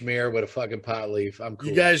 8x8-inch mirror with a fucking pot leaf. I'm cool.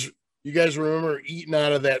 You guys remember eating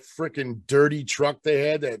out of that freaking dirty truck they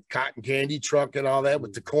had, that cotton candy truck and all that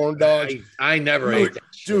with the corn dogs? I never ate that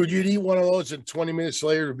shit. Dude, you'd eat one of those and 20 minutes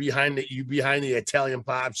later behind the Italian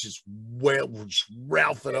pops just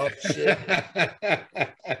ralphing up shit.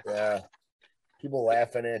 Yeah. People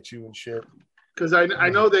laughing at you and shit. Because I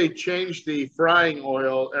know they change the frying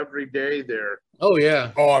oil every day there. Oh,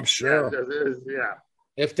 yeah. Oh, I'm sure. Yeah.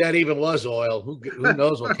 If that even was oil, who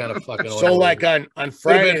knows what kind of fucking oil. So, like on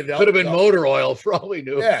Friday, could have been motor oil for all we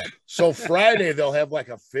knew. Yeah. So Friday they'll have like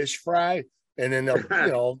a fish fry, and then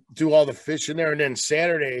they'll do all the fish in there, and then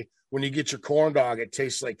Saturday when you get your corn dog, it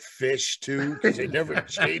tastes like fish too because they never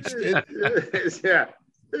changed it. Yeah.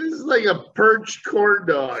 This is like a perched corn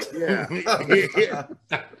dog. Yeah.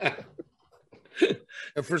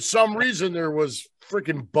 And for some reason, there was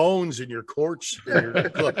freaking bones in your corn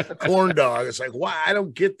dog. It's like, why? I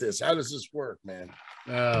don't get this. How does this work, man?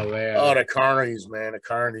 Oh, man. Oh, the carnies, man. The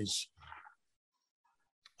carnies.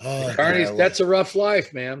 Oh, the carnies, yeah, that's a rough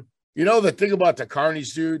life, man. You know, the thing about the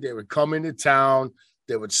carnies, dude, they would come into town.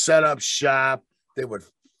 They would set up shop. They would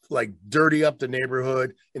like dirty up the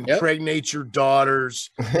neighborhood, impregnate your daughters.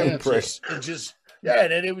 And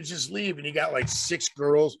then they would just leave. And you got like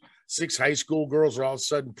 6 high school girls are all of a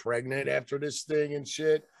sudden pregnant after this thing and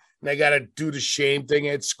shit. And they got to do the shame thing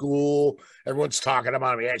at school. Everyone's talking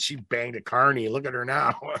about me. Yeah, she banged a carny. Look at her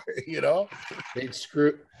now. You know, they'd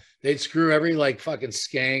screw every like fucking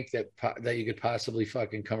skank that you could possibly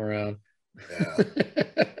fucking come around. Yeah.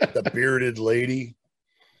 The bearded lady.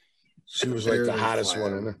 She was like the hottest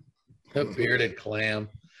one in there. The bearded clam.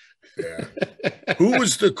 Yeah. Who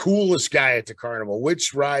was the coolest guy at the carnival?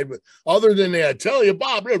 Which ride? Other than that, tell you,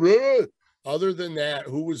 Bob. Other than that,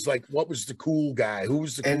 who was like? What was the cool guy? Who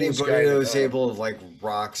was the coolest guy? Anybody that was able to like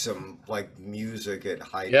rock some like music at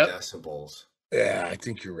high decibels. Yeah, I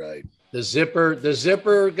think you're right. The zipper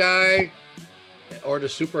guy, or the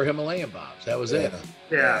super Himalayan bobs. That was it.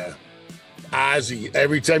 Yeah. Ozzy,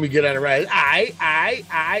 every time you get on a ride,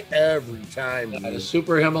 every time. The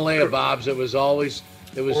super Himalaya bobs. It was always.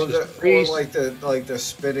 It was or just like the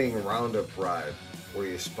spinning roundup ride where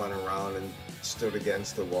you spun around and stood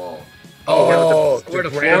against the wall. Oh, the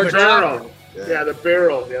barrel. Yeah, the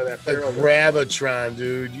barrel. Yeah, that barrel. The Gravitron,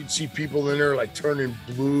 dude. You'd see people in there like turning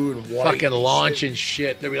blue and white. Fucking launching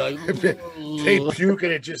shit. They'd be like, they puke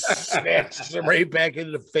and it just snatches them right back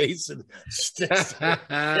into the face and sticks to the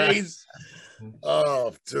face.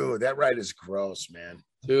 Oh, dude, that ride is gross, man.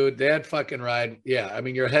 Dude, that fucking ride. Yeah, I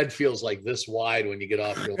mean, your head feels like this wide when you get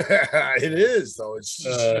off your. It is, though. It's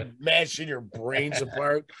just mashing your brains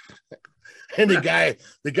apart. And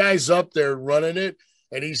the guy's up there running it,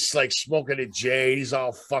 and he's like smoking a J. He's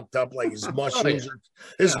all fucked up, like his mushrooms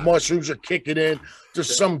are kicking in.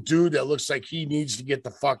 There's some dude that looks like he needs to get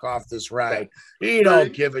the fuck off this ride. He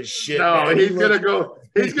don't give a shit. No, man. He's gonna go.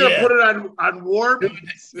 He's gonna put it on warm.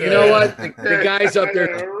 You know what? The guy's up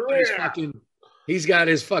there. He's got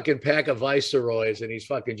his fucking pack of Viceroys, and he's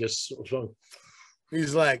fucking just.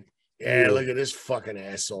 He's like, yeah, look at this fucking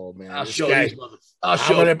asshole, man. I'm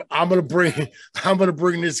gonna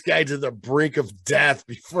bring this guy to the brink of death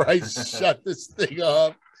before I shut this thing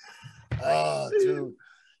up. Oh, dude.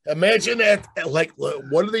 Imagine that. Like,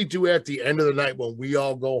 what do they do at the end of the night when we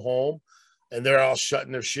all go home? And they're all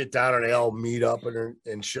shutting their shit down, and they all meet up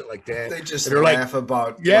and shit like that. They just laugh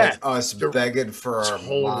about like us begging for our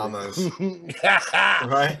mamas.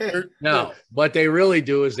 Right? No, what they really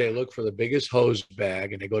do is they look for the biggest hose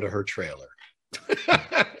bag and they go to her trailer.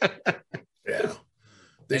 Yeah.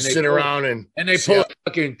 They sit around and they pull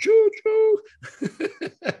fucking choo-choo.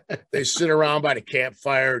 They sit around by the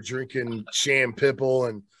campfire drinking sham pipple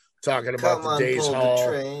and talking about the day's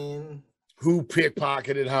haul. Who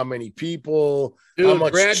pickpocketed how many people? Dude, how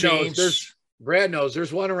much Brad change? Brad knows.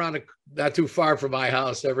 There's one around not too far from my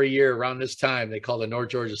house every year around this time. They call the North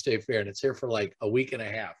Georgia State Fair, and it's here for like a week and a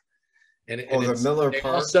half. And the Miller they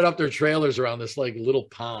Park? all set up their trailers around this like little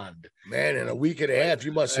pond. Man, in a week and a half,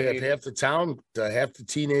 you must have half the town, half the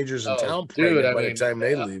teenagers in town dude, by the time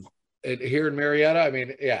they leave. Here in Marietta, I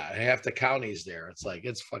mean, half the county's there. It's like,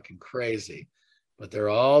 it's fucking crazy. But they're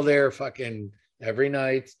all there fucking every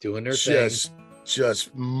night doing their thing.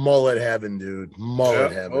 Just mullet heaven, dude.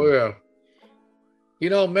 Mullet heaven. Oh, yeah. You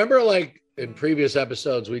know, remember like in previous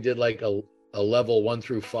episodes, we did like a level 1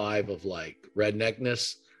 through 5 of like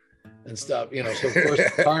redneckness and stuff, you know. So of course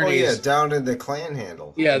the carnies down in the clan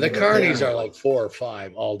handle. Yeah, the carnies are like 4 or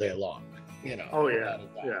 5 all day long, you know. Oh yeah.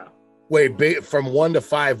 Yeah. Wait, from 1 to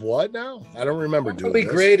 5 what now? I don't remember doing we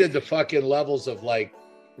this. graded the fucking levels of like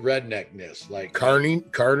redneckness, like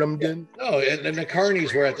Carnum did? No, and the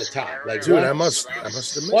carnies were at the top. Like, dude, I must have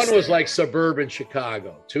missed one was like suburban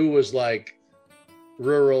Chicago, 2 was like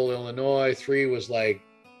rural Illinois, 3 was like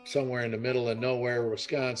somewhere in the middle of nowhere,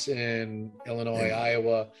 Wisconsin, Illinois,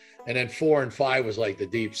 Iowa, and then 4 and 5 was like the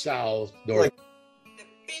deep south, north.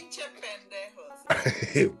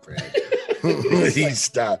 He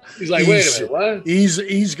stopped. He's like, wait a minute, what?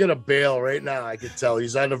 He's gonna bail right now. I can tell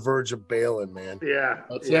he's on the verge of bailing, man. Yeah.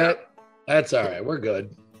 What's that? That's all right. We're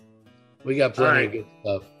good. We got plenty of good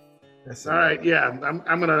stuff. All right, yeah.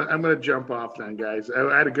 I'm gonna jump off then, guys.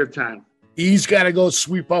 I had a good time. He's got to go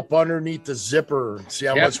sweep up underneath the zipper and see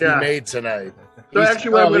how much we made tonight. So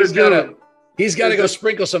actually, what I'm gonna do. He's got to go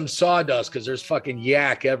sprinkle some sawdust because there's fucking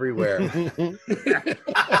yak everywhere.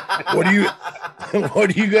 What are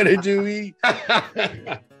you gonna do, E?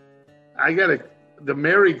 I gotta. The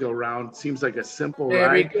merry-go-round seems like a simple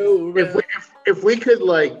ride. Merry-go-round. If we could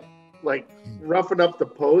like roughen up the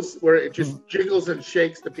posts where it just jiggles and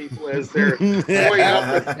shakes the people as they're going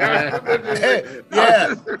up and down.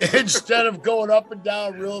 Yeah, instead of going up and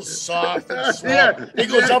down real soft and slow, it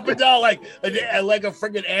goes up and down like a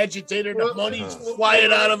freaking agitator. The money's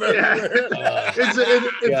flying out of it.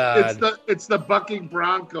 It's the bucking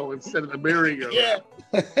bronco instead of the merry-go-round. Yeah.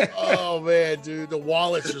 Oh man, dude, the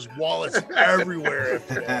wallets everywhere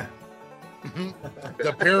after that.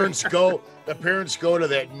 The parents go to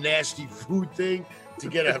that nasty food thing to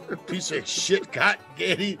get a piece of shit cotton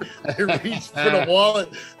candy. They reach for the wallet.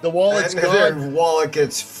 The wallet's and gone. Their wallet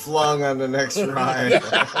gets flung on the next ride.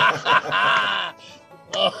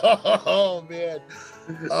 Oh man.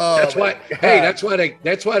 Oh, that's why. Hey, that's why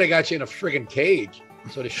they got you in a friggin' cage,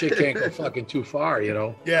 so the shit can't go fucking too far. You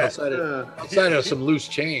know. Yeah. Outside of some loose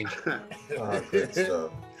change. Oh, good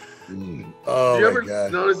stuff. Oh, do you ever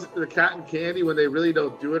God. notice the cotton candy when they really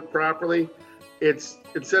don't do it properly? It's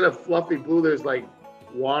instead of fluffy blue, there's like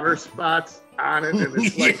water spots on it, and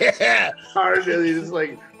it's like hard. And it's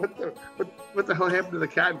like, what the hell happened to the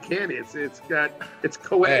cotton candy? It's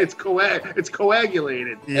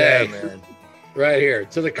coagulated. Yeah, man. Right here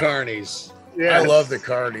to the carnies. Yeah, I love the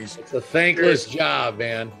carnies. It's a thankless job,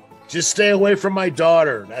 man. Just stay away from my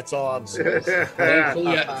daughter. That's all I'm saying.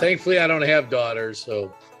 Thankfully, I don't have daughters,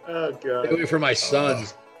 so. Oh God! Stay away from my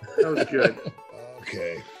sons. That was good.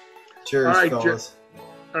 Okay. Cheers, all right, fellas.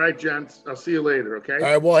 All right, gents. I'll see you later. Okay. All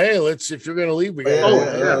right. Well, hey, if you're gonna leave, we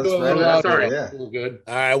got. Sorry. Yeah. We're good.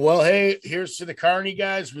 All right. Well, hey, here's to the Carney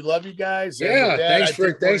guys. We love you guys. Yeah. Thanks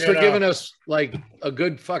for giving us like a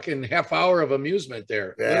good fucking half hour of amusement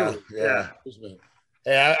there. Yeah.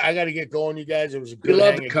 Hey, I got to get going, you guys. It was a good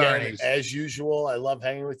hang again, as usual. I love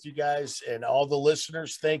hanging with you guys and all the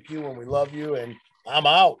listeners. Thank you, and we love you. And I'm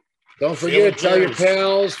out. Don't forget, tell your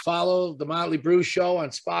pals, follow the Motley Brew Show on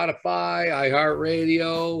Spotify,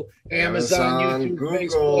 iHeartRadio, Amazon, YouTube,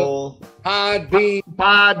 Google, Facebook,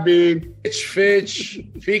 Podbean, Fitch,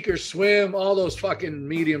 Feek or Swim, all those fucking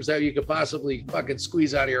mediums that you could possibly fucking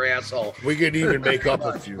squeeze out of your asshole. We could even make up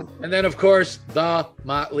a few. And then, of course, the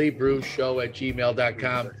Motley Brew Show at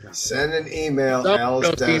gmail.com. Send an email.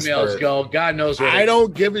 Those emails go. God knows where I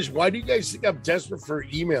don't give a. Why do you guys think I'm desperate for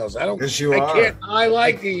emails? I don't. Because you are. I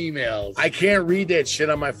like the emails. I can't read that shit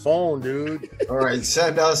on my phone, dude. All right,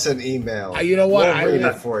 send us an email. You know what? We'll read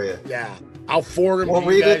it for you. Yeah. I'll forward them We'll to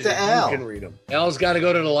you read guys it to and Al. You can read them. Al's got to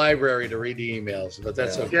go to the library to read the emails, but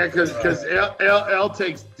that's okay. Yeah, because L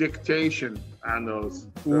takes dictation on those.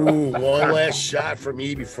 Ooh, one last shot from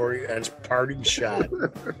me before that's parting shot.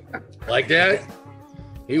 Like that?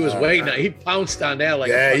 He was waiting. He pounced on that. Like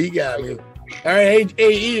Yeah, he got me. All right,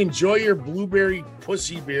 hey, E, enjoy your blueberry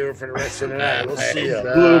pussy beer for the rest of the night. We'll see you.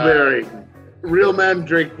 Blueberry. Real men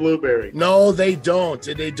drink blueberry. No, they don't.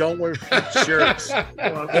 And they don't wear pink shirts.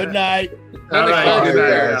 Good night. All right. All Good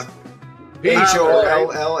right, night. guys. Yeah.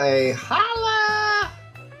 H-O-L-L-A. Holla!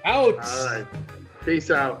 out. All right.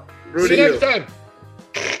 Peace out. See Rudy, you next time.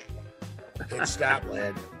 Hit stop,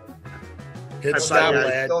 lad. Hit Bye-bye, stop, guys.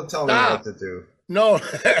 lad. Don't tell me Stop. what to do. No,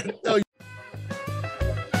 no.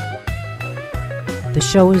 The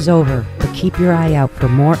show is over, but keep your eye out for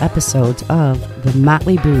more episodes of The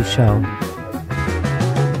Motley Brew Show.